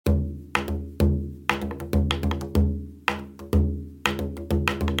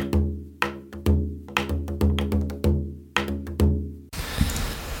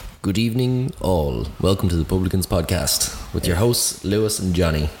Good evening, all. Welcome to the Publicans podcast with your hosts, Lewis and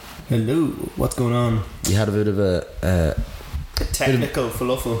Johnny. Hello, what's going on? We had a bit of a technical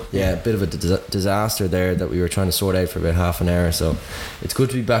falafel. Yeah, a bit of a disaster there that we were trying to sort out for about half an hour. So it's good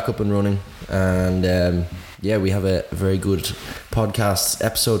to be back up and running. And we have a very good podcast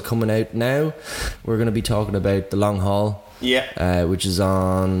episode coming out now. We're going to be talking about the long haul. Yeah. Which is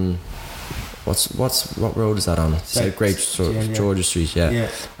on. What road is that on? South Great Georgia Street, yeah.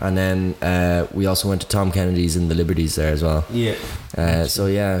 And then we also went to Tom Kennedy's in the Liberties there as well. Yeah. A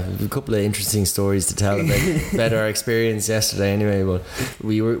couple of interesting stories to tell about our experience yesterday. Anyway, but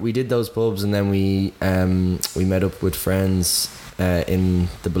we did those pubs, and then we met up with friends in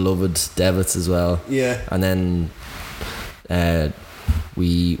the beloved Devets as well. Yeah. And then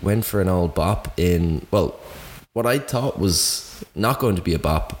we went for an old bop in what I thought was not going to be a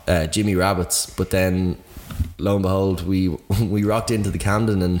bop, Jimmy Rabbit's, but then lo and behold we rocked into the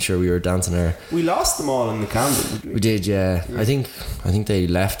Camden, and sure, we were dancing there. We lost them all in the Camden, didn't we? We did, yeah. I think they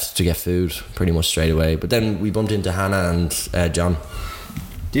left to get food pretty much straight away, but then we bumped into Hannah and John.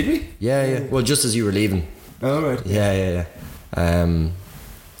 Did we? Yeah. Well, just as you were leaving. Oh, right.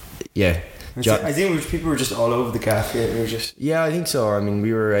 Yeah. I think people were just all over the cafe. We were just... Yeah, I think so. I mean,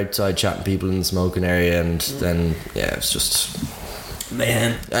 we were outside chatting people in the smoking area, and then it was just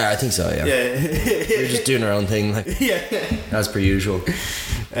mayhem. I think so. Yeah. We were just doing our own thing, like as per usual.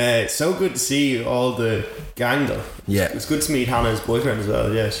 So good to see all the gang though. Yeah, it was good to meet Hannah's boyfriend as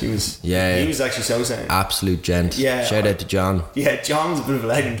well. Yeah, she was. Yeah, he was actually so sound. Absolute gent. Yeah, shout out to John. Yeah, John's a bit of a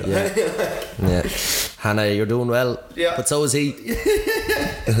legend. Yeah. Hannah, you're doing well. Yeah, but so is he.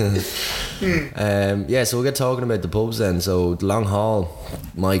 So we'll get talking about the pubs then. So the long haul,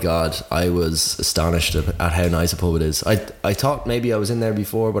 my God, I was astonished at how nice a pub it is. I thought maybe I was in there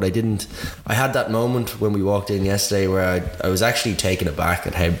before, but I didn't. I had that moment when we walked in yesterday where I was actually taken aback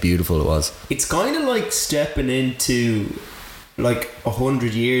at how beautiful it was. It's kind of like stepping into like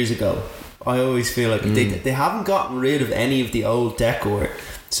 100 years ago. I always feel like they haven't gotten rid of any of the old decor,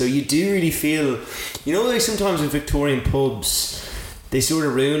 so you do really feel, like sometimes in Victorian pubs they sort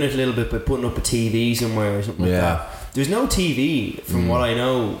of ruin it a little bit by putting up a TV somewhere or something like that. There's no TV from what I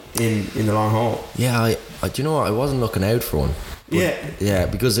know in the long haul. Yeah, I do you know what? I wasn't looking out for one. Yeah,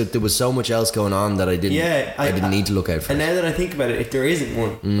 because there was so much else going on that I didn't. Yeah, I didn't need to look out for. And now that I think about it, there isn't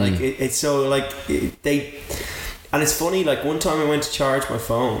one. Like it's so like they. And it's funny, like one time I went to charge my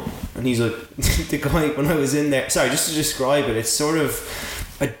phone, and he's like, the guy when I was in there. Sorry, just to describe it, it's sort of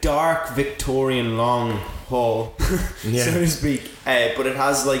a dark Victorian long hall, so to speak. But it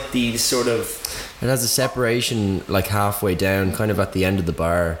has like these sort of. It has a separation like halfway down, kind of at the end of the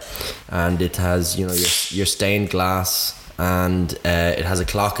bar, and it has your stained glass, and it has a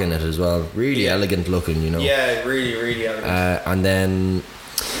clock in it as well. Really elegant looking, Yeah, really, really elegant. And then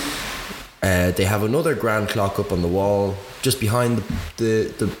they have another grand clock up on the wall just behind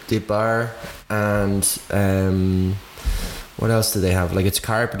the bar, and what else do they have? Like, it's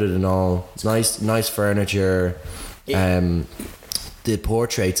carpeted and all. It's nice furniture. The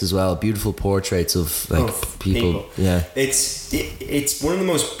portraits as well, beautiful portraits of people. Yeah, it's one of the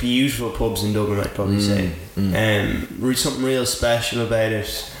most beautiful pubs in Dublin, I'd probably say. Something real special about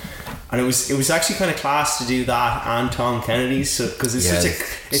it, and it was actually kind of class to do that and Tom Kennedy's, so because it's such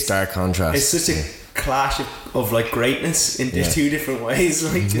a stark contrast. It's such a clash of like greatness in two different ways.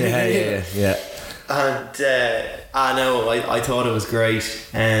 Like yeah. And I know I thought it was great.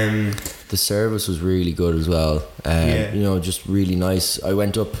 The service was really good as well. Just really nice. I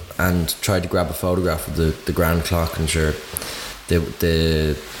went up and tried to grab a photograph of the grand clock, and sure,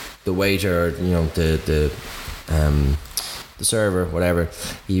 the waiter, the server, whatever,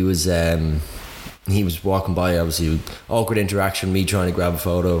 he was walking by. Obviously, awkward interaction, me trying to grab a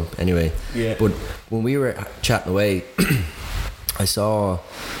photo. Anyway, but when we were chatting away, I saw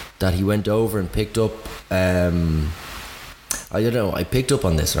that he went over and picked up. I don't know. I picked up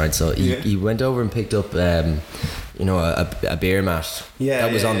on this, right? So he went over and picked up, a beer mat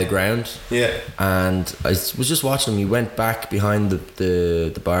that was on the ground. Yeah. And I was just watching him. He went back behind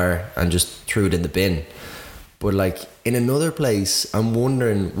the bar and just threw it in the bin. But like in another place, I'm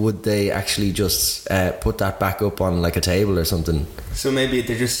wondering, would they actually just put that back up on like a table or something? So maybe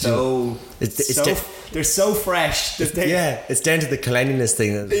they're just they're so fresh that it's down to the cleanliness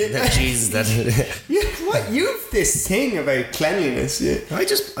thing. What you've this thing about cleanliness? Yeah.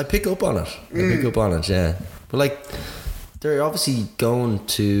 I pick up on it. Yeah, but like they're obviously going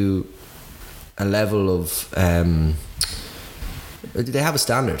to a level of they have a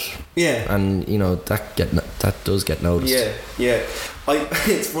standard, and that does get noticed.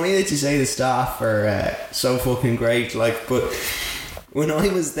 It's funny that you say the staff are so fucking great, like, but when I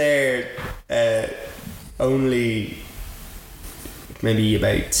was there, only maybe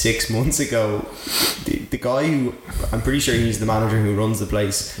about 6 months ago, the guy who, I'm pretty sure he's the manager who runs the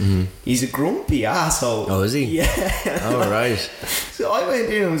place, he's a grumpy asshole. Oh, is he? Yeah. Oh, right. So I went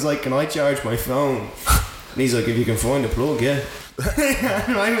in and was like, can I charge my phone? And he's like, if you can find a plug, yeah.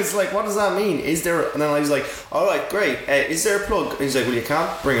 And I was like, what does that mean? Is there? And then I was like, all right, great. Is there a plug? And he's like, well, you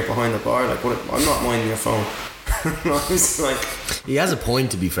can't bring it behind the bar. Like, what? I'm not minding your phone. And I was like, he has a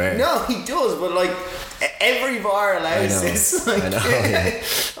point, to be fair. no, he does, but like every bar allows this. Like, I know. Yeah.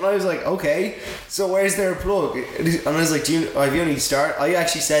 And I was like, okay, so where's their plug? And I was like, have you only started? I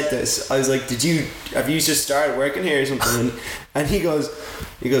actually said this. I was like, have you just started working here or something? And he goes,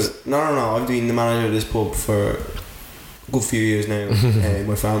 no, I've been the manager of this pub for a good few years now.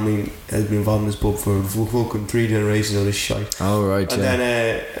 My family has been involved in this pub for fucking 3 generations of this shite. Oh, right. And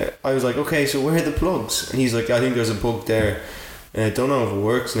then I was like, okay, so where are the plugs? And he's like, I think there's a plug there. I don't know if it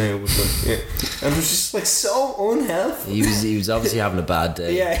works now, but yeah. And it was just like so unhealthy. He was obviously having a bad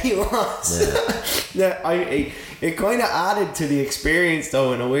day. Yeah, he was. Yeah. It kind of added to the experience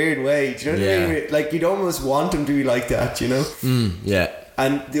though in a weird way. Do you know what I mean? Like you'd almost want him to be like that, you know? Yeah.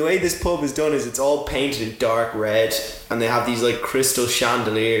 And the way this pub is done is it's all painted in dark red, and they have these like crystal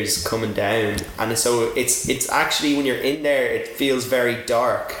chandeliers coming down, and so it's actually, when you're in there, it feels very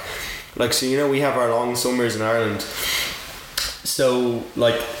dark. Like, so you know, we have our long summers in Ireland. So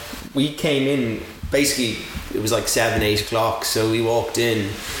like we came in, basically it was like 7-8 o'clock, so we walked in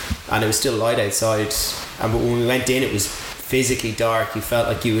and it was still light outside, and but when we went in it was physically dark. You felt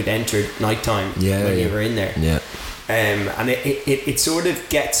like you had entered nighttime when you were in there. And it sort of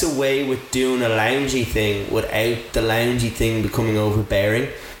gets away with doing a loungy thing without the loungy thing becoming overbearing.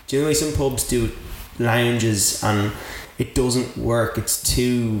 Do you know why some pubs do lounges and it doesn't work? It's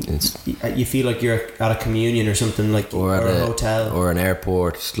too. You feel like you're at a communion or something, like, or at a hotel or an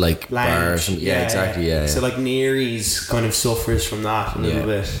airport, like bar or something. Yeah, exactly. Yeah. So like Neary's kind of suffers from that a little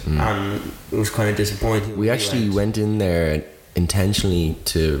bit, and it was kind of disappointing. We actually went in there intentionally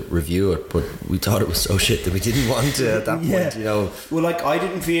to review it, but we thought it was so shit that we didn't want to at that point, you know. Well, like, I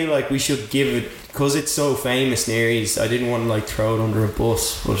didn't feel like we should give it, because it's so famous, Neary's. I didn't want to like throw it under a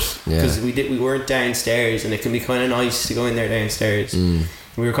bus, but because we weren't downstairs, and it can be kind of nice to go in there downstairs. We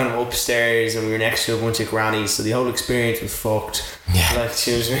were kind of upstairs, and we were next to a bunch of grannies, so the whole experience was fucked. Like,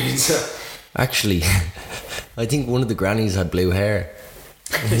 she was really actually I think one of the grannies had blue hair.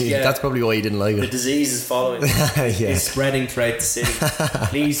 That's probably why you didn't like it. The disease is following. It's spreading throughout the city.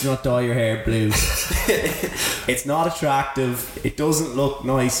 Please do not dye your hair blue. It's not attractive. It doesn't look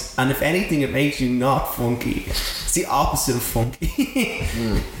nice, and if anything, it makes you not funky. It's the opposite of funky.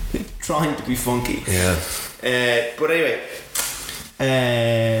 Trying to be funky. But anyway,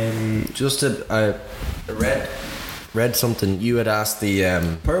 just I read something. You had asked the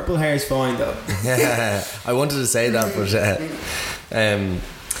purple hair is fine though. I wanted to say that, but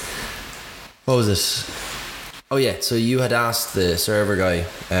what was it? Oh yeah, so you had asked the server guy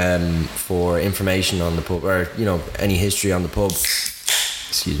for information on the pub, or you know, any history on the pub.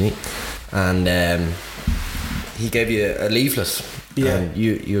 Excuse me. And he gave you a leaflet. Yeah. And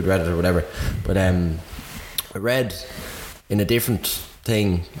you had read it or whatever, but I read in a different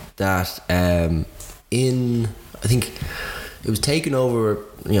thing that in, I think it was taken over,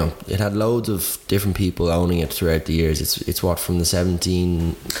 you know, it had loads of different people owning it throughout the years. It's what, from the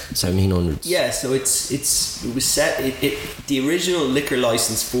 1700s? Yeah, so it was set, the original liquor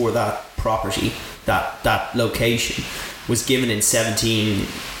license for that property, that location, was given in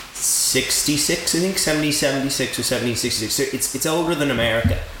 1766, I think, 1776 or 1766. So it's older than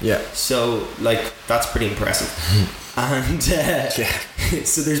America. Yeah. So like, that's pretty impressive. And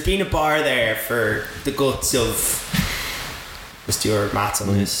so there's been a bar there for the guts of, what's your maths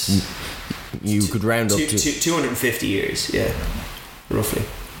on this? You could round up to 250 years, roughly.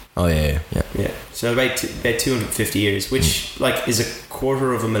 Oh yeah. So about 250 years, which like is a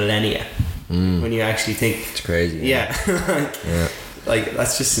quarter of a millennia when you actually think. It's crazy. Yeah. Like,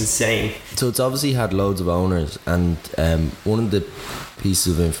 that's just insane. So it's obviously had loads of owners, and one of the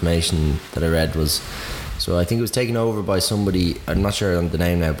pieces of information that I read was, so I think it was taken over by somebody, I'm not sure on the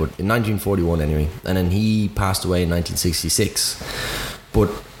name now, but in 1941 anyway, and then he passed away in 1966. But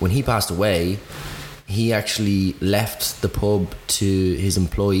when he passed away, he actually left the pub to his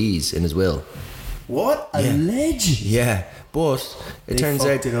employees in his will. What a legend! Yeah, but it turns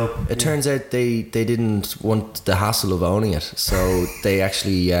out they didn't want the hassle of owning it, so they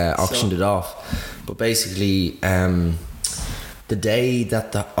actually auctioned it off. But basically, the day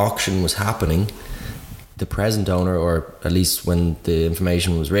that the auction was happening, the present owner, or at least when the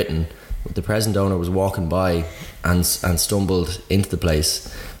information was written, the present owner was walking by and stumbled into the place,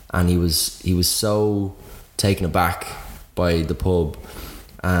 and he was so taken aback by the pub.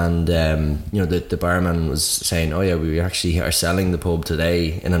 And the barman was saying, oh yeah, we actually are selling the pub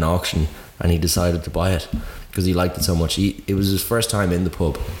today in an auction, and he decided to buy it because he liked it so much. It was his first time in the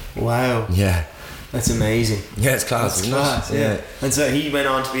pub. Wow. Yeah. That's amazing. Yeah, it's class. That's class, yeah. And so he went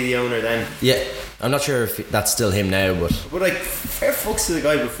on to be the owner then. Yeah. I'm not sure if that's still him now, but like, fair fucks to the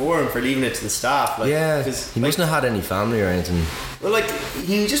guy before him for leaving it to the staff. Like, yeah, he mustn't have had any family or anything. Well, like,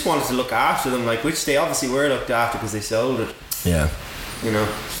 he just wanted to look after them, like, which they obviously were looked after because they sold it. Yeah. You know,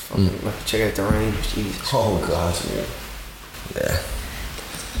 fucking, like, check out the range. Jesus. Oh God. Yeah.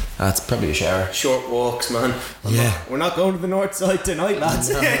 That's probably a shower. Short walks, man. We're not going to the north side tonight, lads.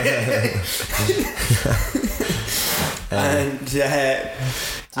 No. And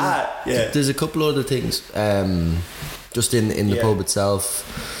there's a couple other things. Just in the pub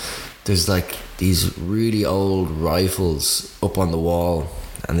itself, there's like these really old rifles up on the wall,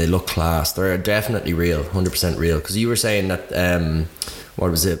 and they look class. They're definitely real, 100% real. Because you were saying that what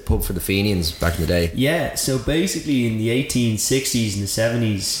was it, pub for the Fenians back in the day? Yeah, so basically in the 1860s and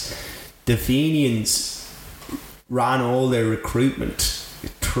the 70s, the Fenians ran all their recruitment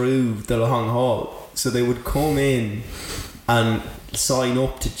through the long haul. So they would come in and sign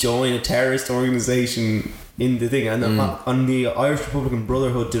up to join a terrorist organisation in the thing, and on the Irish Republican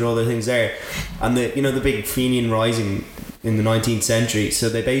Brotherhood did all their things there, and the big Fenian Rising in the 19th century. So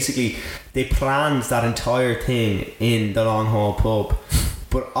they planned that entire thing in the Long Haul pub,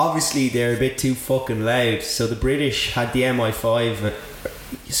 but obviously they're a bit too fucking loud. So the British had the MI5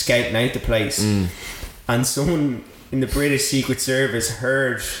 scouting out the place, and someone in the British Secret Service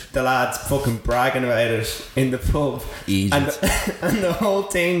heard the lads fucking bragging about it in the pub, and the whole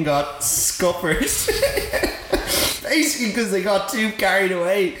thing got scuppered. Basically because they got too carried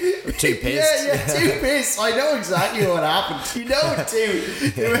away. Too pissed. Yeah, too pissed. I know exactly what happened. You know it too.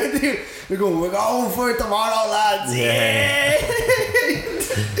 They go, we're going for it tomorrow, lads. Yeah.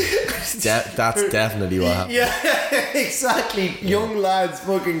 That's definitely what happened. Yeah, exactly. Young lads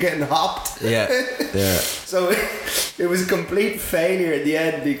fucking getting hopped. Yeah. So it was a complete failure at the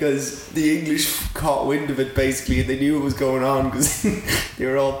end because the English caught wind of it basically, and they knew what was going on because they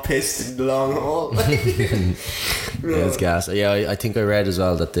were all pissed in the long haul. Yeah, it's gas. Yeah, I think I read as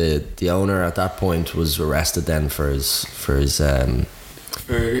well that the owner at that point was arrested then for his coercion.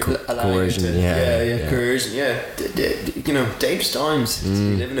 Coercion. Yeah, dangerous times to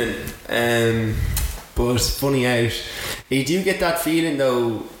be living in. But funny out, you do get that feeling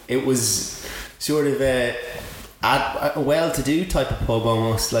though. It was sort of a well-to-do type of pub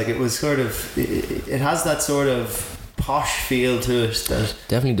almost. Like it was sort of. It has that sort of posh feel to it that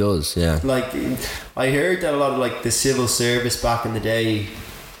definitely does. Yeah. Like I heard that a lot of like the civil service back in the day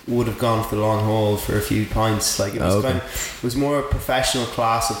would have gone for the long haul for a few pints. Like it was it was more a professional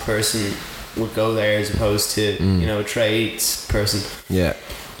class of person would go there as opposed to a trades person. Yeah.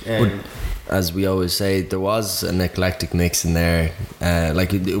 But as we always say, there was an eclectic mix in there.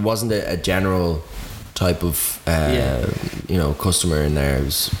 Like it wasn't a general type of customer in there. It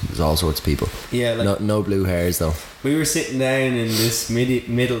was all sorts of people. Yeah, like no blue hairs though. We were sitting down in this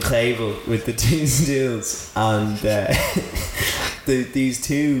middle table with the two stools, and these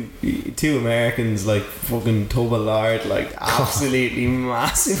two Americans, like fucking tub of lard, like absolutely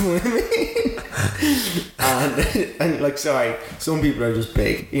massive women. and like, sorry, some people are just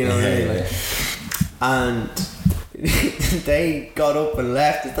big, you know what I mean? Like, and they got up and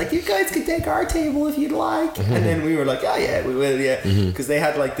left. It's like, you guys can take our table if you'd like. And then we were like, oh yeah, we will, yeah. Because they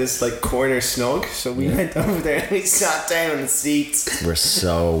had like this like corner snug, so we went over there and we sat down on the seats. We're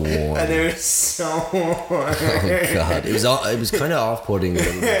so warm. And they were so warm. Oh God, it was kind of off-putting.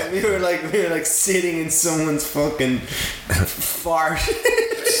 Yeah, we were like sitting in someone's fucking fart.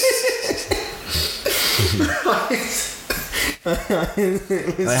 I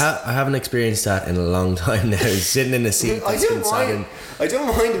haven't experienced that in a long time now. Sitting in a seat I don't mind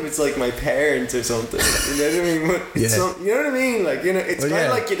if it's like my parents or something. You know what I mean? You know what I mean? Like, it's kind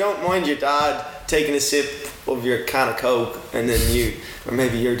of like you don't mind your dad taking a sip of your can of Coke, and then or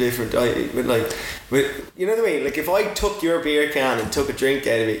maybe you're different. You know what I mean? Like if I took your beer can and took a drink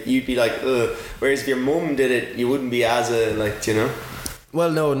out of it, you'd be like, ugh. Whereas if your mum did it, you wouldn't be as Well,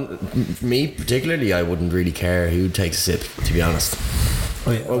 no, me particularly, I wouldn't really care who takes a sip, to be honest.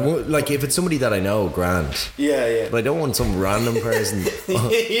 Oh, yeah. Well, like if it's somebody that I know, grand. Yeah. But I don't want some random person.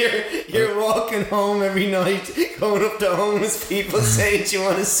 You're walking home every night, going up to homeless people saying, "Do you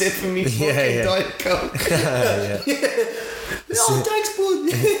want a sip of me fucking Diet Coke?" Oh, thanks,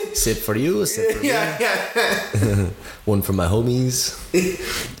 bud. Sip for you, a sip for me. Yeah. One for my homies.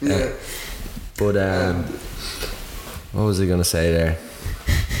 Yeah. But what was I gonna say there?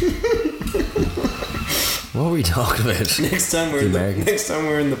 What were we talking about? Next time we're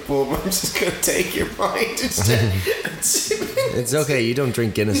in the pub, I'm just gonna take your pint instead. It's okay. You don't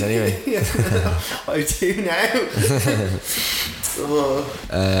drink Guinness anyway. Yeah, I do now.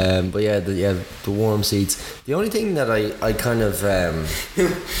 But the warm seats. The only thing that I kind of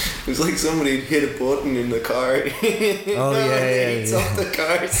it was like somebody hit a button in the car. Oh yeah. Off the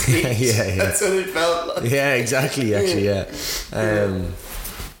car seat. yeah. That's what it felt like. Yeah, exactly. Actually, yeah.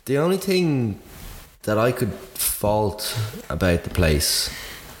 The only thing that I could fault about the place,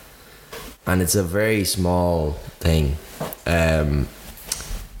 and it's a very small thing,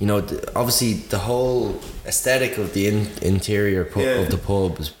 obviously the whole aesthetic of the interior of the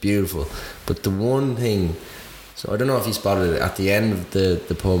pub is beautiful, but the one thing, so I don't know if you spotted it, at the end of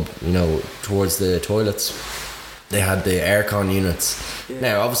the pub, towards the toilets, they had the aircon units.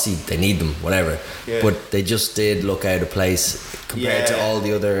 Now obviously they need them, whatever, but they just did look out of place compared to all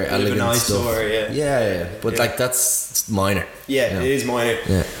the other elegant stuff. But like that's minor. It is minor.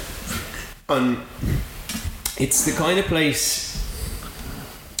 It's the kind of place,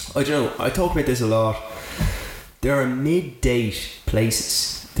 I don't know, I talk about this a lot. There are mid-date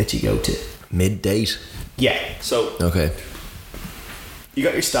places that you go to. Mid-date? Yeah. So okay, you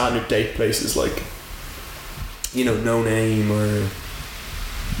got your standard date places like, No Name or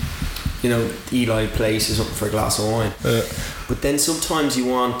Eli Place or something for a glass of wine. But then sometimes you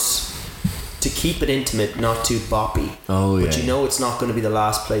want to keep it intimate, not too boppy. Oh yeah. But it's not going to be the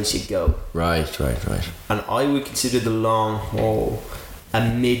last place you go. Right. And I would consider the Long Haul a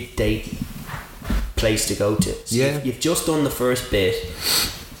mid-date place to go to. So you've just done the first bit,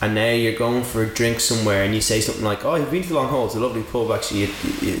 and now you're going for a drink somewhere, and you say something like, "Oh, you've been to the Long Haul. It's a lovely pub, actually.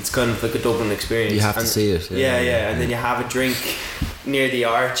 It's kind of like a Dublin experience. You have to see it." And then you have a drink near the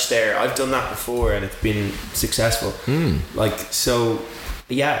arch there. I've done that before, and it's been successful. So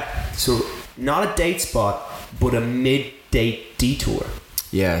not a date spot, but a mid-date detour.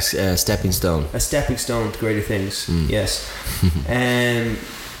 Yes, a stepping stone. A stepping stone to greater things. Yes.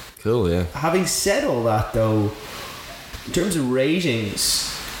 Cool, yeah. Having said all that, though, in terms of ratings,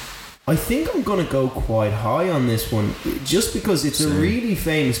 I think I'm going to go quite high on this one, just because it's a really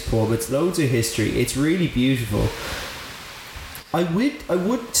famous pub. It's loads of history. It's really beautiful. I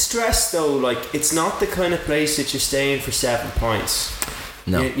would stress, though, like, it's not the kind of place that you're staying for 7 pints.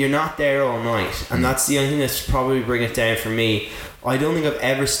 No. You're not there all night, and that's the only thing that's probably bringing it down for me. I don't think I've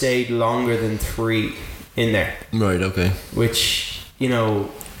ever stayed longer than 3 in there. Right, okay. Which,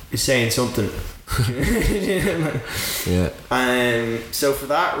 is saying something. Yeah. So for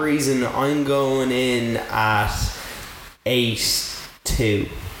that reason, I'm going in at 8-2,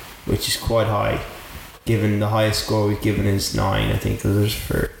 which is quite high, given the highest score we've given is 9, I think, because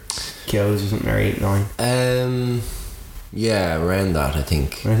for kills or something, or 8-9. Yeah, around that, I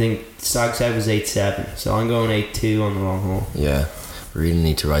think. I think Stag's Head was 8-7, so I'm going 8-2 on the Long Haul. Yeah, we really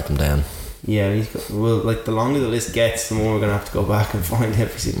need to write them down. Yeah, the longer the list gets, the more we're going to have to go back and find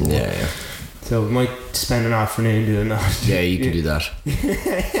every single one. Yeah. So we might spend an afternoon doing that. Yeah, you could do that.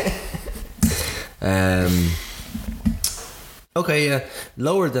 Okay, yeah.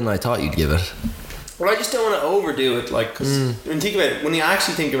 Lower than I thought you'd give it. Well, I just don't want to overdo it, like, because when you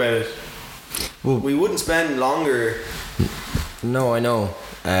actually think about it, we wouldn't spend longer. No, I know.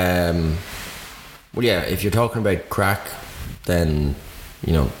 Well, yeah, if you're talking about crack, then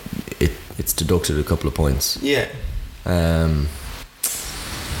it's deducted a couple of points. Yeah.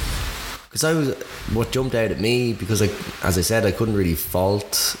 Because what jumped out at me, because as I said, I couldn't really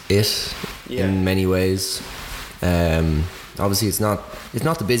fault it in many ways. Obviously, it's not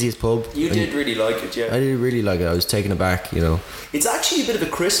the busiest pub. You did really like it, yeah. I did really like it. I was taken aback, It's actually a bit of a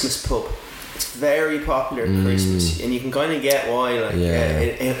Christmas pub. It's very popular at Christmas, and you can kind of get why.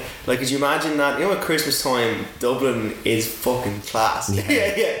 Like, could you imagine that? At Christmas time, Dublin is fucking class.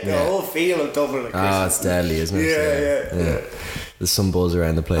 The whole feel of Dublin at Christmas. Oh, it's deadly, isn't it? Yeah. There's some buzz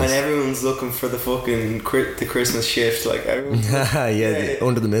around the place, and everyone's looking for the fucking the Christmas shift. Like everyone,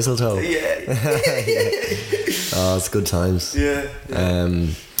 under the mistletoe. Oh, it's good times.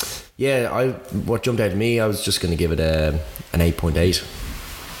 What jumped out at me, I was just going to give it an 8.8.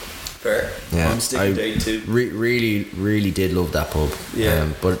 Fair. Yeah, I'm sticking to 8 too. Really did love that pub. Yeah.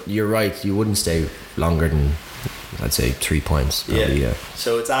 But you're right, you wouldn't stay longer than I'd say 3 points. Probably, yeah.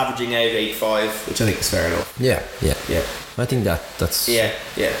 So it's averaging out 8.5, which I think is fair enough. Yeah. I think that's. Yeah.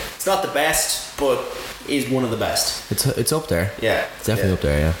 It's not the best, but is one of the best. It's up there. Yeah. It's definitely up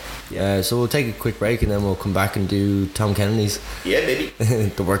there. Yeah. So we'll take a quick break and then we'll come back and do Tom Kennedy's. Yeah, maybe.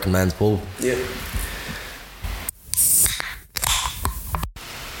 The working man's pub. Yeah.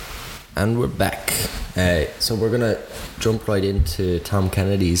 And we're back. So we're gonna jump right into Tom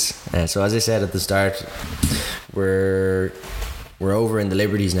Kennedy's. So as I said at the start, we're over in the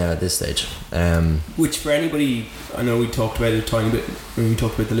Liberties now at this stage. Which for anybody, I know we talked about it a tiny bit when we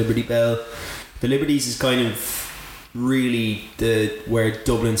talked about the Liberty Bell. The Liberties is kind of really where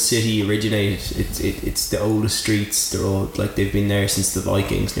Dublin City originated. It's the oldest streets. They're all like they've been there since the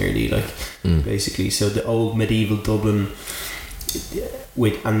Vikings, nearly basically. So the old medieval Dublin.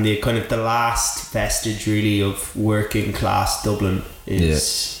 And the kind of the last vestige really of working class Dublin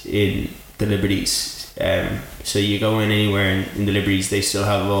is in the Liberties. So you go in anywhere in the Liberties, they still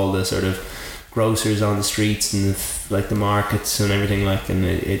have all the sort of grocers on the streets and like the markets and everything, like, and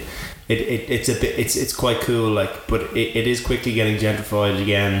it's a bit it's quite cool, like, but it is quickly getting gentrified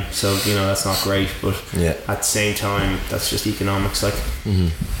again, so that's not great, but at the same time that's just economics, like.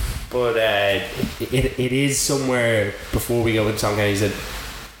 But it is somewhere, before we go into Tom Kennedy's, that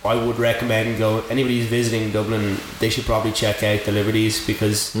I would recommend anybody who's visiting Dublin, they should probably check out the Liberties,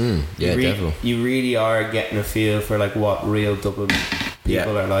 because definitely. You really are getting a feel for like what real Dublin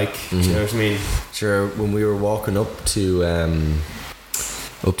people are like. Do you know what I mean? Sure. When we were walking up to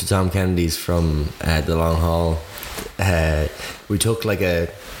Tom Kennedy's from the Long Hall, we took like a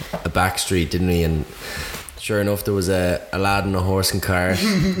back street, didn't we? And sure enough, there was a lad in a horse and cart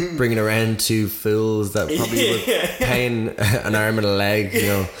bringing around two fools that probably were paying an arm and a leg,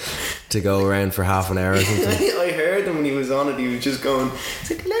 to go around for half an hour or something. I heard him when he was on it. He was just going, he's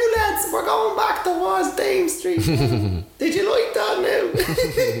like, "No lads, we're going back towards Dame Street. Did you like that now?"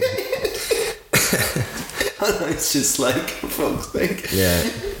 It's just like, for fuck's sake. Yeah.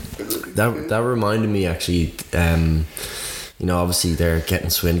 That reminded me, actually, obviously they're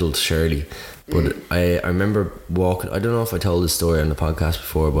getting swindled, surely. But I remember walking, I don't know if I told this story on the podcast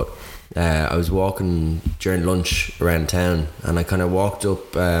before, but I was walking during lunch around town, and I kind of walked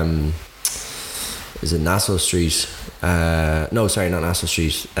up, is it Nassau Street? No, sorry, not Nassau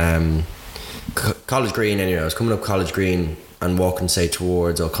Street. College Green, anyway. I was coming up College Green and walking, say,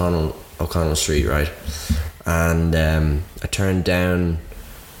 towards O'Connell Street, right? And I turned down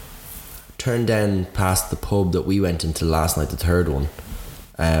past the pub that we went into last night, the third one.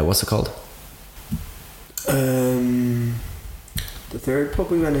 What's it called? The third pub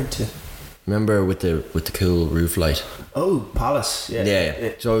we went into. Remember with the cool roof light? Oh, Palace.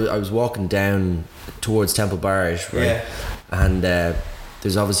 Yeah. So I was walking down towards Temple Barrage, right? Yeah. And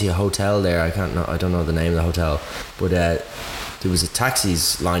there's obviously a hotel there. I don't know the name of the hotel, but there was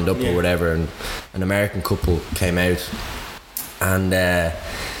taxis lined up or whatever, and an American couple came out, and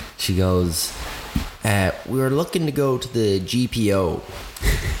she goes, "We were looking to go to the GPO."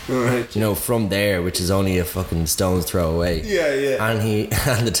 Right. From there, which is only a fucking stone's throw away. Yeah.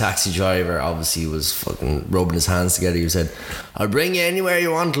 And the taxi driver obviously was fucking rubbing his hands together. He said, "I'll bring you anywhere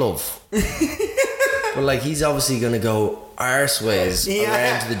you want, love." But like, he's obviously gonna go arseways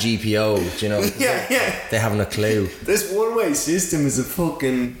around to the GPO, They haven't a clue. This one-way system is a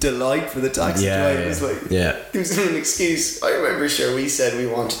fucking delight for the taxi drivers. Gives them an excuse. I remember, we said we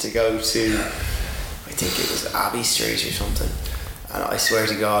wanted to go to, I think it was Abbey Street or something. And I swear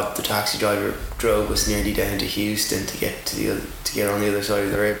to God, the taxi driver drove us nearly down to Houston to get to get on the other side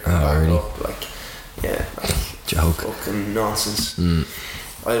of the river and back really? up. Joke. Fucking nonsense.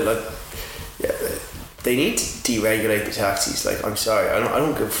 They need to deregulate the taxis. Like, I'm sorry, I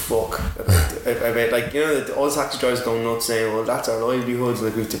don't give a fuck about like, all the taxi drivers going nuts saying, "Well, that's our livelihoods,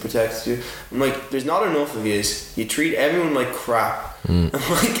 like, we have to protect you." I'm like, there's not enough of yous. You treat everyone like crap. And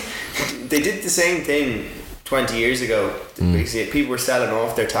like, they did the same thing 20 years ago. Basically, people were selling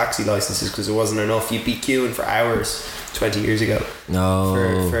off their taxi licenses because there wasn't enough. You'd be queuing for hours 20 years ago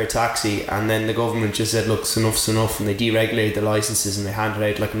for a taxi, and then the government just said, "Look, enough's enough," and they deregulated the licenses and they handed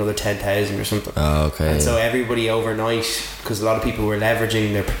out like another 10,000 or something. And so everybody overnight, because a lot of people were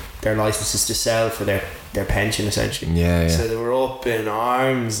leveraging their licenses to sell for their pension, essentially. So they were up in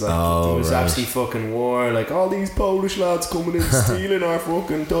arms, like, there was absolutely fucking war, like, all these Polish lads coming in stealing our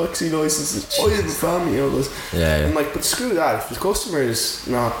fucking taxi licenses. I have a family, I'm like, but screw that. If the customer is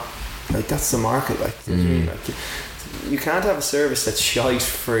not, like, that's the market, like, you know what I mean? Like, you can't have a service that's shite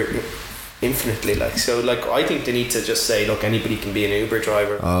for infinitely, like, so, like, I think they need to just say, look, anybody can be an Uber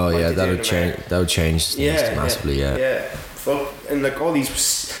driver. That would change things massively. Fuck, and like all these,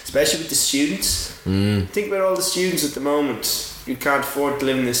 especially with the students. Think about all the students at the moment. You can't afford to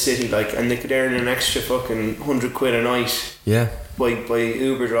live in this city, like, and they could earn an extra fucking £100 a night. Yeah. By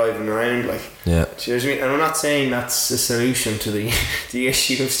Uber driving around, like. Yeah. Do you know what I mean? And I'm not saying that's a solution to the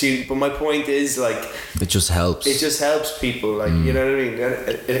issue of students, but my point is, like, it just helps. It just helps people, like, you know what I mean.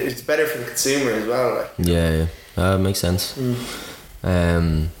 It's better for the consumer as well, like. Yeah. Makes sense.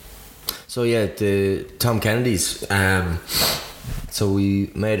 So yeah, the Tom Kennedy's. So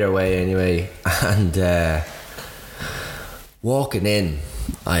we made our way anyway, and walking in,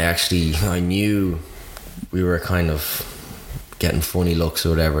 I knew we were kind of getting funny looks or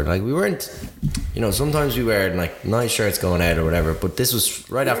whatever. Like, we weren't, sometimes we wear like nice shirts going out or whatever, but this was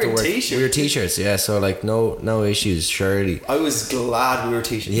right after work. T-shirts. We were t-shirts, yeah. So like no issues, surely. I was glad we were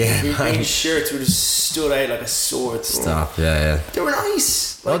t-shirts. Yeah, we were shirts. We just stood out like a sword. Stop, yeah. They were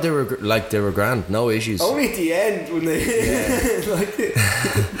nice. Like, they were grand, no issues. Only at the end when they,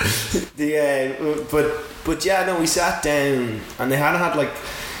 but yeah, no, we sat down and they hadn't had like,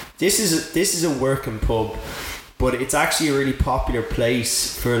 this is a working pub. But it's actually a really popular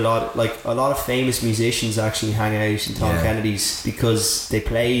place for a lot of famous musicians actually hang out in Tom Kennedy's, because they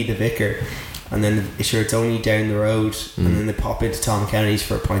play the Vicar, and then it's only down the road, and then they pop into Tom Kennedy's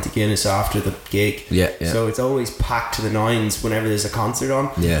for a pint of Guinness after the gig. Yeah. So it's always packed to the nines whenever there's a concert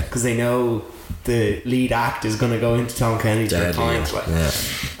on. Yeah. Because they know the lead act is going to go into Tom Kennedy's for a pint. Like. Yeah.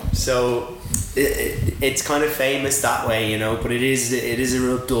 So it's kind of famous that way, but it is a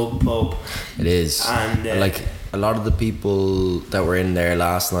real dub pub. It is. And like, a lot of the people that were in there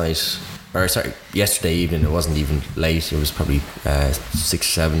yesterday evening, it wasn't even late, it was probably 6 or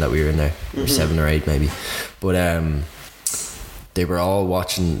 7 that we were in there, or 7 or 8 maybe, but they were all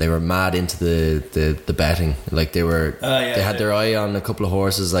watching. They were mad into the betting. Like, they were they had their eye on a couple of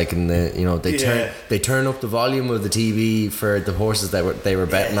horses, like, in the they turn up the volume of the TV for the horses that they were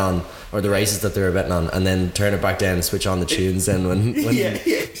betting on, or the races that they were betting on, and then turn it back down and switch on the tunes then when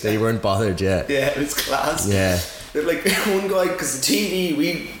they weren't bothered. It was class. Like, one guy, because the TV,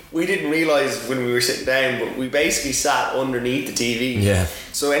 we didn't realise when we were sitting down, but we basically sat underneath the TV.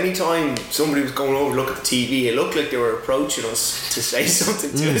 So anytime somebody was going over to look at the TV, it looked like they were approaching us to say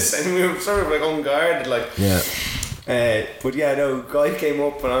something to us, and we were sort of like unguarded, like. But yeah, no, guy came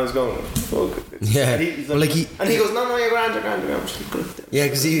up and I was going, fuck. Yeah. And he goes, no, you're grand. Yeah,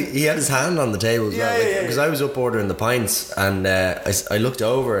 because he had his hand on the table as well. Because I was up ordering the pints, and I looked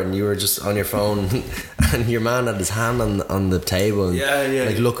over and you were just on your phone, and your man had his hand on the table, and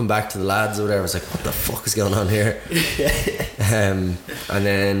like looking back to the lads or whatever. It's like, what the fuck is going on here? And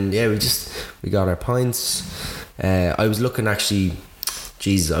then we got our pints. I was looking, actually.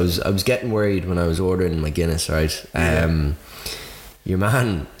 Jesus, I was getting worried when I was ordering my Guinness, right? Your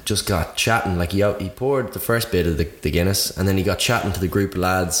man just got chatting, like he poured the first bit of the Guinness, and then he got chatting to the group of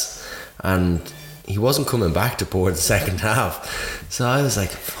lads, and he wasn't coming back to pour the second half. So I was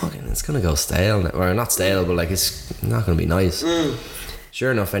like, fucking, it's gonna go stale, or not stale, but like, it's not gonna be nice.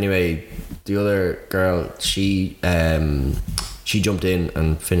 Sure enough, anyway, the other girl, she jumped in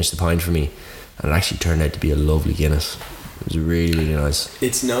and finished the pint for me, and it actually turned out to be a lovely Guinness. It was really, really nice.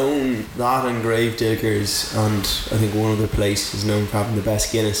 It's known, that and Gravediggers, and I think one other place is known for having the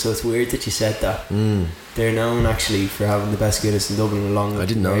best Guinness, so it's weird that you said that. They're known actually for having the best Guinness in Dublin, along with I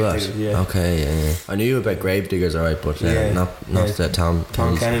didn't know that. Okay, yeah. I knew about Gravediggers, alright, but not Tom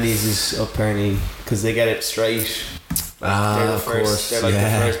Kennedy's is apparently, because they get it straight. They're the first, they're like the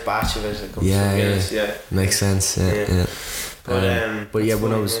first batch of it that comes from Guinness. Makes sense. But yeah,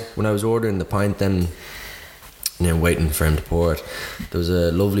 when I was ordering the pint then, and then waiting for him to pour it, there was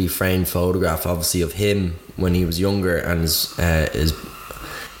a lovely framed photograph, obviously, of him when he was younger, and his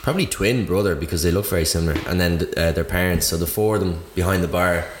probably twin brother, because they look very similar, and then their parents. So the four of them behind the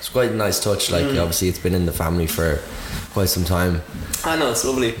bar. It's quite a nice touch. Like, obviously it's been in the family for quite some time. I know, it's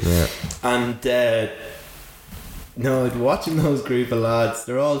lovely. And watching those group of lads,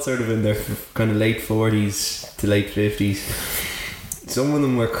 they're all sort of in their kind of late 40s to late 50s. Some of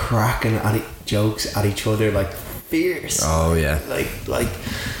them were cracking jokes at each other, like, fierce. Oh yeah, like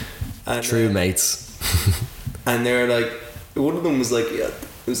and, true mates. And they were like, one of them was like, it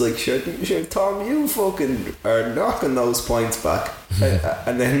was like, sure Tom, you fucking are knocking those points back.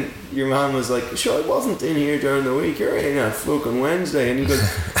 And then your man was like, sure, I wasn't in here during the week, you're in on fucking Wednesday. And he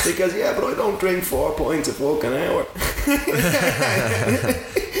goes, yeah, but I don't drink 4 pints a fucking hour.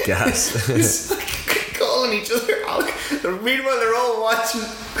 Gas. It's like calling each other out. Meanwhile, they're all watching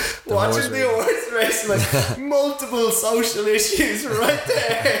the horse race, like multiple social issues right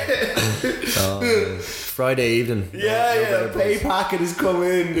there. Friday evening. Pay packet has come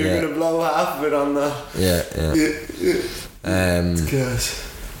in. They're gonna blow half of it on the. It's gas.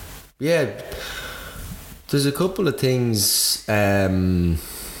 Yeah, there's a couple of things about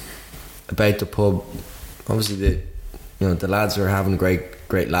the pub. Obviously, the lads were having a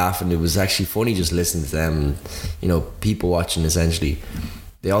great laugh, and it was actually funny just listening to them. People watching essentially.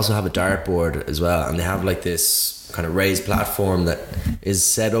 They also have a dartboard as well, and they have like this kind of raised platform that is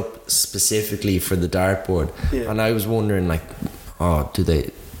set up specifically for the dartboard. Yeah. And I was wondering, like, do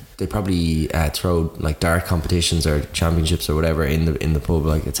they probably throw like dart competitions or championships or whatever in the pub?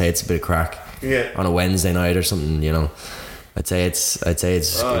 Like, I'd say it's a bit of crack. Yeah. On a Wednesday night or something, I'd say it's a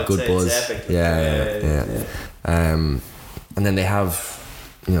good buzz. It's epic. Yeah. And then they have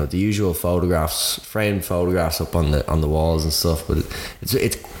the usual framed photographs up on the walls and stuff, but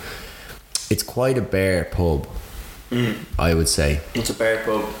it's quite a bare pub. I would say it's a bare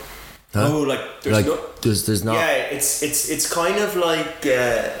pub. Huh? Oh, like there's not. Yeah, it's kind of like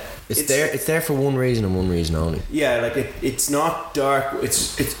it's there for one reason and one reason only. Yeah, like it's not dark.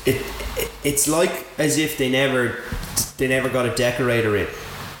 It's like as if they never got a decorator in.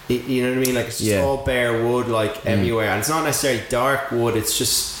 You know what I mean? Like, it's just all bare wood, like everywhere, and it's not necessarily dark wood.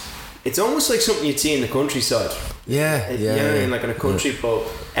 It's almost like something you'd see in the countryside. Yeah. You know what I mean? Like in a country pub.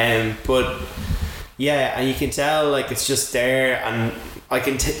 But yeah, and you can tell like it's just there, and I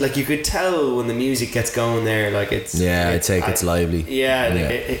can like you could tell when the music gets going there. Like it's I'd say it's lively. Yeah,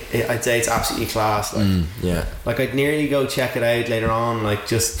 like I'd say it's absolutely class. Like like I'd nearly go check it out later on, like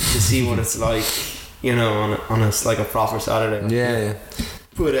just to see what it's like. On a like a proper Saturday. Yeah.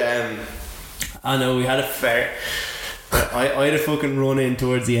 But I know we had a fair. I had a fucking run in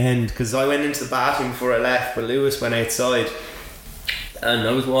towards the end because I went into the bathroom before I left, but Lewis went outside, and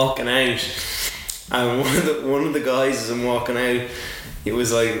I was walking out, and one of the guys as I'm walking out, he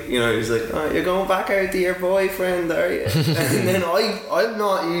was like, oh, you're going back out to your boyfriend, are you? And then I'm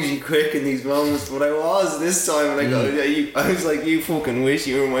not usually quick in these moments, but I was this time, and I was like, you fucking wish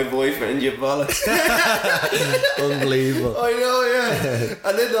you were my boyfriend, you bollocks. Unbelievable. I know, yeah.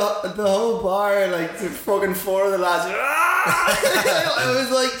 And then the whole bar, like the fucking four of the lads, I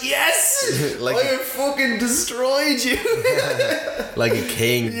was like, yes, like I have fucking destroyed you. Like a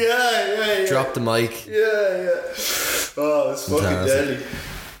king. Yeah. Drop the mic. Yeah. Oh, it's fucking deadly.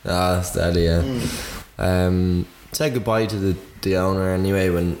 It's deadly, yeah. Said goodbye to the owner anyway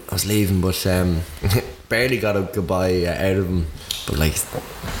when I was leaving, but barely got a goodbye out of him. But like,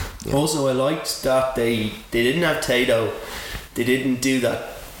 also I liked that they didn't have Tato. They didn't do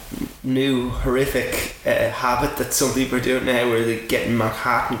that new horrific habit that some people are doing now, where they're getting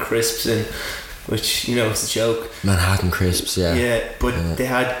Manhattan crisps in, which it's a joke. Manhattan crisps, yeah. But they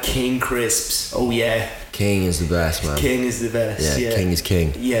had King crisps. Oh yeah. King is the best, man. King is the best. Yeah. King is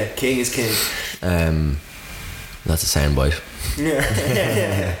king. Yeah, King is king. That's a soundbite.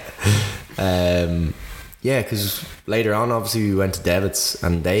 Yeah. Because later on, obviously, we went to Devitt's,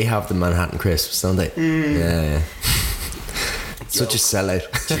 and they have the Manhattan crisps, don't they? Yeah. Such a sellout.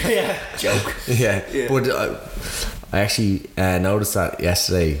 Yeah. Joke. Yeah. But I actually noticed that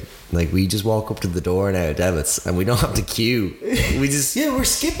yesterday. Like, we just walk up to the door now at Devitt's, and we don't have to queue. We just we're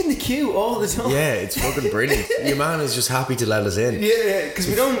skipping the queue all the time. Yeah, it's fucking brilliant. Your man is just happy to let us in. Yeah, because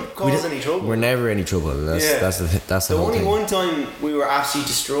we don't cause any trouble. We're never any trouble. That's the whole thing. Only one time we were absolutely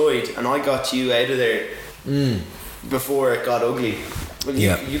destroyed, and I got you out of there before it got ugly. Well,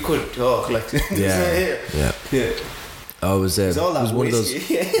 you could talk like yeah. Oh, it was one of those.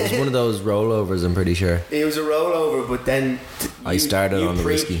 It was one of those rollovers. I'm pretty sure it was a rollover, but then I started on the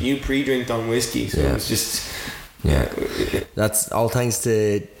whiskey. You pre-drinked on whiskey, so it was just That's all thanks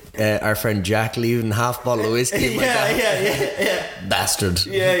to our friend Jack leaving half bottle of whiskey in my yeah. Bastard.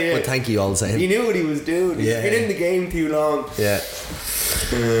 Yeah. But thank you all the same. He knew what he was doing. He's been in the game too long. Yeah.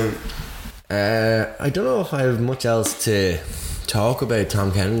 I don't know if I have much else to talk about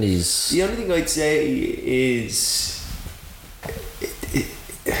Tom Kennedy's. The only thing I'd say is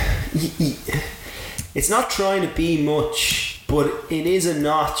it's not trying to be much, but it is a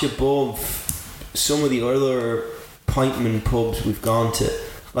notch above some of the other pintman pubs we've gone to.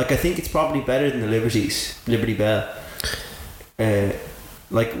 Like, I think it's probably better than the Liberty Bell.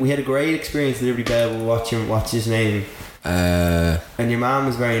 Like, we had a great experience at Liberty Bell with what's his name, and your mum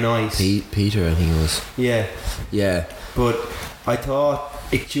was very nice. Peter, I think it was. Yeah. But I thought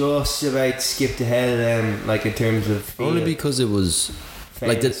it just about skipped ahead, like in terms of only because it was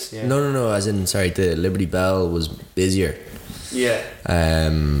famous, like no, as in the Liberty Bell was busier. Yeah.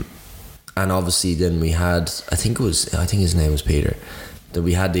 And obviously then we had I think his name was Peter. That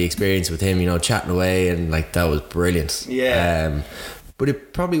we had the experience with him, chatting away, and like that was brilliant. Yeah. But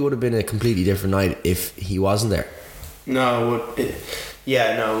it probably would have been a completely different night if he wasn't there. No, it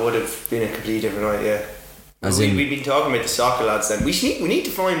would have been a completely different night. We've been talking about the soccer lads then. We need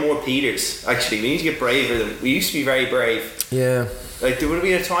to find more Peters, actually. We need to get braver than... We used to be very brave. Yeah. Like, there would have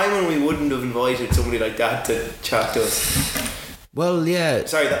been a time when we wouldn't have invited somebody like that to chat to us. Well, yeah.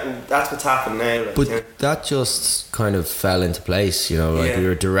 Sorry, that's what's happened now. Like, but that just kind of fell into place, you know, like we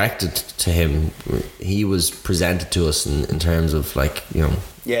were directed to him. He was presented to us in terms of, like, you know...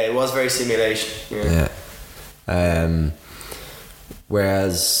 Yeah, it was very simulation. Yeah.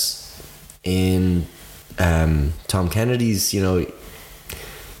 Whereas in Tom Kennedy's, you know,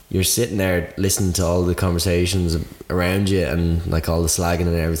 you're sitting there listening to all the conversations around you and like all the slagging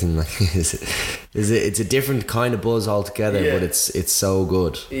and everything. Like, it's a different kind of buzz altogether, but it's so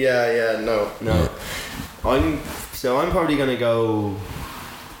good. No. Yeah. I'm probably gonna go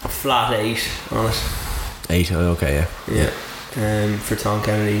a flat 8 on it. 8, okay, yeah. For Tom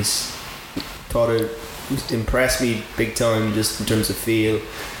Kennedy's, thought it impressed me big time, just in terms of feel,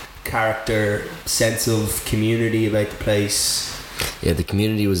 character, sense of community about the place. Yeah, the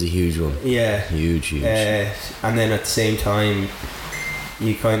community was a huge one. Yeah, huge. And then at the same time,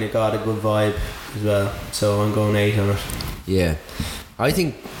 you kind of got a good vibe as well. So I'm going 8 on it. Yeah, I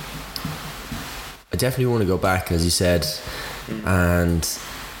think I definitely want to go back, as you said, and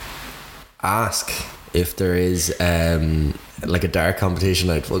ask if there is like a dart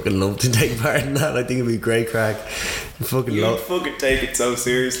competition. I'd fucking love to take part in that. I think it'd be great crack. You'd fucking take it so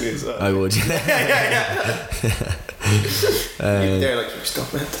seriously as well. I would. They're like,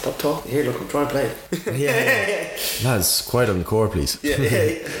 stop talking. Here, look, I'm trying to play. Lads, quiet on the court, please.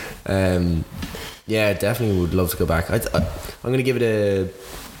 Yeah, definitely would love to go back. I'm going to give it a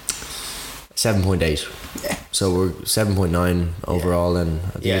 7.8. Yeah. So we're 7.9 overall, and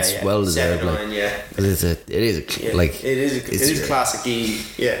I think it's well deserved. 7.9, It is classic E.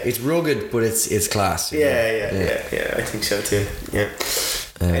 Yeah, it's rugged, but it's class. Yeah. I think so too. Yeah.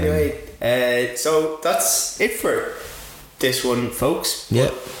 Anyway, so that's it for this one, folks.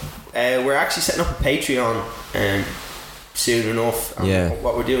 Yeah. We're actually setting up a Patreon soon enough.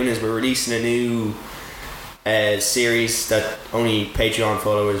 What we're doing is we're releasing a new series that only Patreon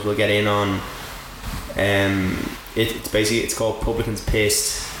followers will get in on. It's called Publicans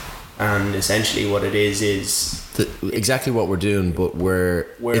Pissed, and essentially what it is exactly what we're doing, but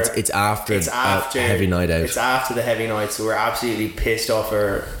it's after heavy night out. It's after the heavy night, so we're absolutely pissed off.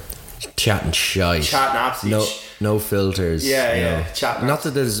 Chatting absolutely. No filters. Chatting. Not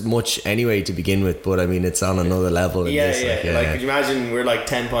that there's much anyway to begin with, but I mean it's on another level. Could you imagine we're like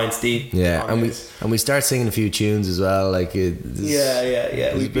 10 pints deep? Yeah, and we start singing a few tunes as well. Like we've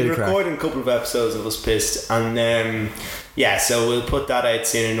been recording a couple of episodes of us pissed, and so we'll put that out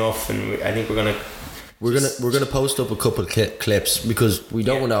soon enough, and I think we're gonna post up a couple of clips, because we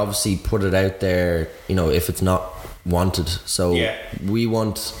don't want to obviously put it out there, you know, if it's not wanted. So we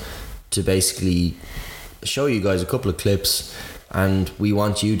want to basically show you guys a couple of clips, and we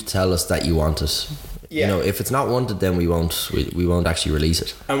want you to tell us that you want it. You know, if it's not wanted, then we won't actually release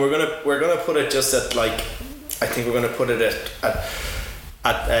it. And we're gonna put it just at, like, I think we're gonna put it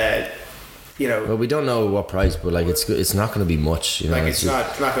at you know, well, we don't know what price, but like it's not going to be much, you know. Like it's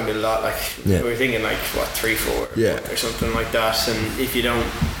not going to be a lot. Like we're thinking like what, 3-4 or something like that. And if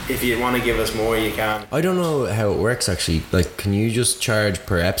you want to give us more, you can. I don't know how it works actually. Like, can you just charge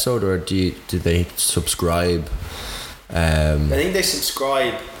per episode, or do they subscribe? I think they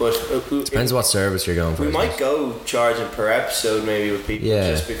subscribe, but depends what service you're going for. We might go charging per episode maybe with people,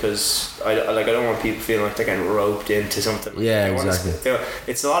 just because I don't want people feeling like they're getting roped into something. Exactly.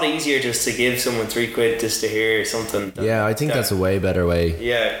 It's a lot easier just to give someone £3 just to hear something. I think that's a way better way.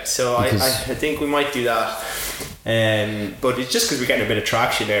 Yeah, so I think we might do that. But it's just because we're getting a bit of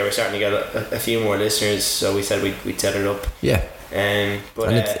traction there. We're starting to get a few more listeners, so we said we'd set it up. Yeah.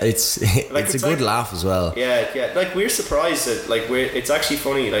 But it's a good laugh as well. Yeah. Like, we're surprised that it's actually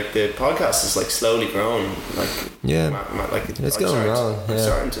funny. Like, the podcast is like slowly growing. Like, it's going wrong. I'm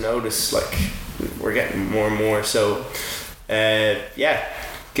starting to notice like we're getting more and more. So,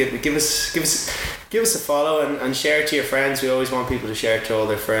 give us a follow and share it to your friends. We always want people to share it to all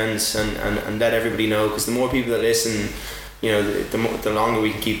their friends and let everybody know, because the more people that listen, you know, the longer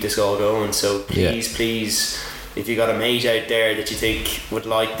we can keep this all going. So please. If you got a mate out there that you think would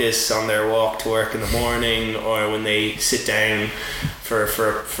like this on their walk to work in the morning, or when they sit down for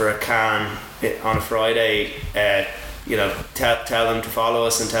a can on a Friday, you know, tell them to follow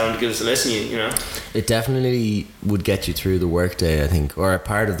us and tell them to give us a listen. You know, it definitely would get you through the workday, I think, or a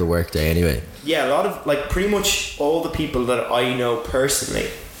part of the workday anyway. Yeah, a lot of, like, pretty much all the people that I know personally,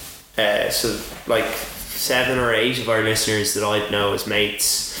 so like 7 or 8 of our listeners that I know as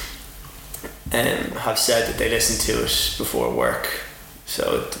mates, have said that they listen to it before work.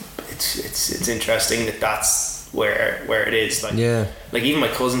 So it's interesting that's where it is. Like, yeah, like even my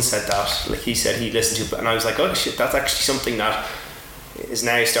cousin said that. Like he said he listened to it, and I was like, oh shit, that's actually something that is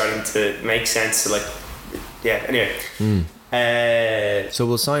now starting to make sense. So like, yeah. Anyway. So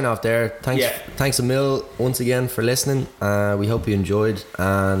we'll sign off there. Thanks a mil once again for listening. We hope you enjoyed,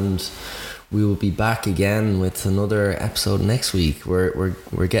 and we will be back again with another episode next week.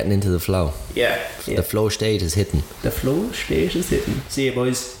 We're getting into the flow. Yeah. The flow state is hitting. See you,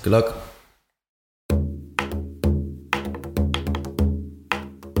 boys. Good luck.